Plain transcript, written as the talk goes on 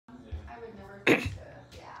Hey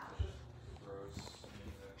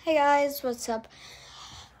guys, what's up?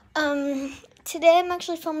 Today I'm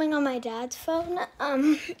actually filming on my dad's phone.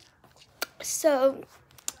 So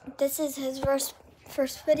this is his first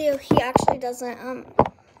video. He actually doesn't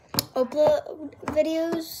upload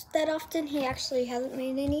videos that often. He actually hasn't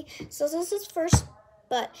made any. So this is first,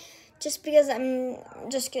 but just because I'm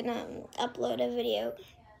just gonna upload a video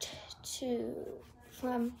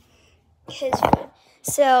from his phone.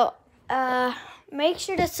 So make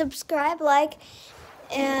sure to subscribe, like,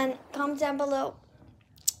 and comment down below,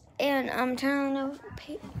 and turn on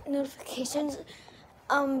notifications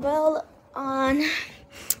bell on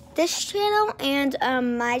this channel and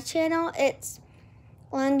my channel. It's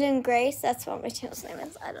London Grace. That's what my channel's name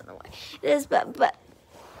is. I don't know why it is, but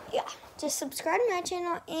yeah, just subscribe to my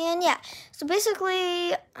channel. And yeah, so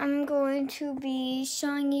basically I'm going to be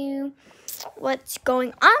showing you what's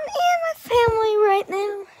going on in my family right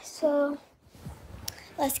now. So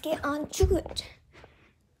let's get on to it.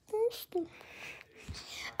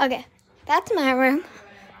 Okay, that's my room.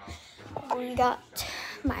 We got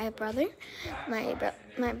my brother's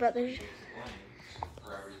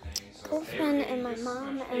girlfriend and my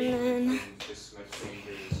mom, and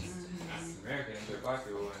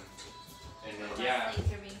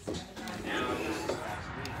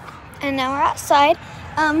now we're outside.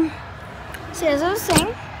 So as I was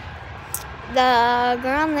saying, the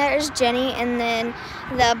girl in there is Jenny, and then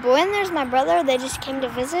the boy in there is my brother. They just came to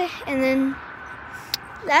visit, and then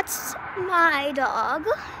that's my dog,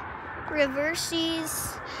 River.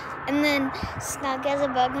 And then Snug as a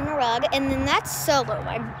bug in a rug, and then that's Solo,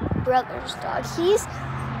 my brother's dog. He's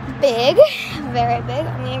big, very big.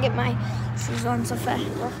 I'm gonna get my shoes on so fast,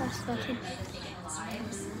 real fast.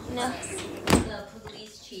 No. The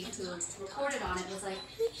police chief who reported on it was like,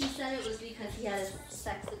 he said it was because he had a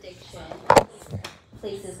sex addiction.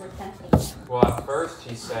 Places were tempting him. Well, at first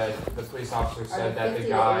he said, the police officer said that the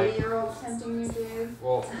guy... 50-year-old tempting you, dude?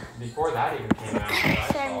 Well, before that even came out, I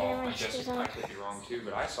guess I could be wrong too,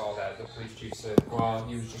 but I saw that the police chief said, well,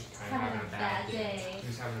 he was just kind of having a bad day. He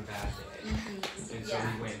was having a bad day. Mm-hmm. And so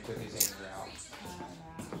he went and took his anger out.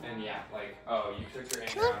 And yeah, like, oh, you took your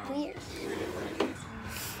anger out on Weird. 3 different...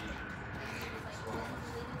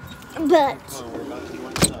 But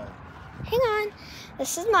hang on,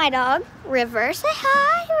 this is my dog, River. Say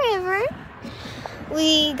hi, River.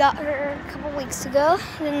 We got her a couple weeks ago.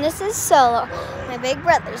 And then this is Solo, my big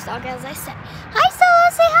brother's dog, as I said. Hi, Solo.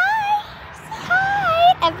 Say hi. Say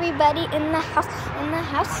hi, everybody in the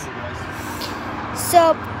house.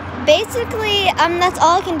 So basically, that's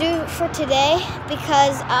all I can do for today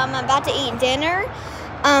because I'm about to eat dinner.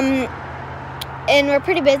 And we're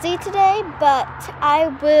pretty busy today, but I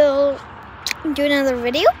will do another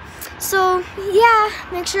video. So yeah,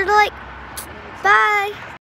 make sure to like. Bye.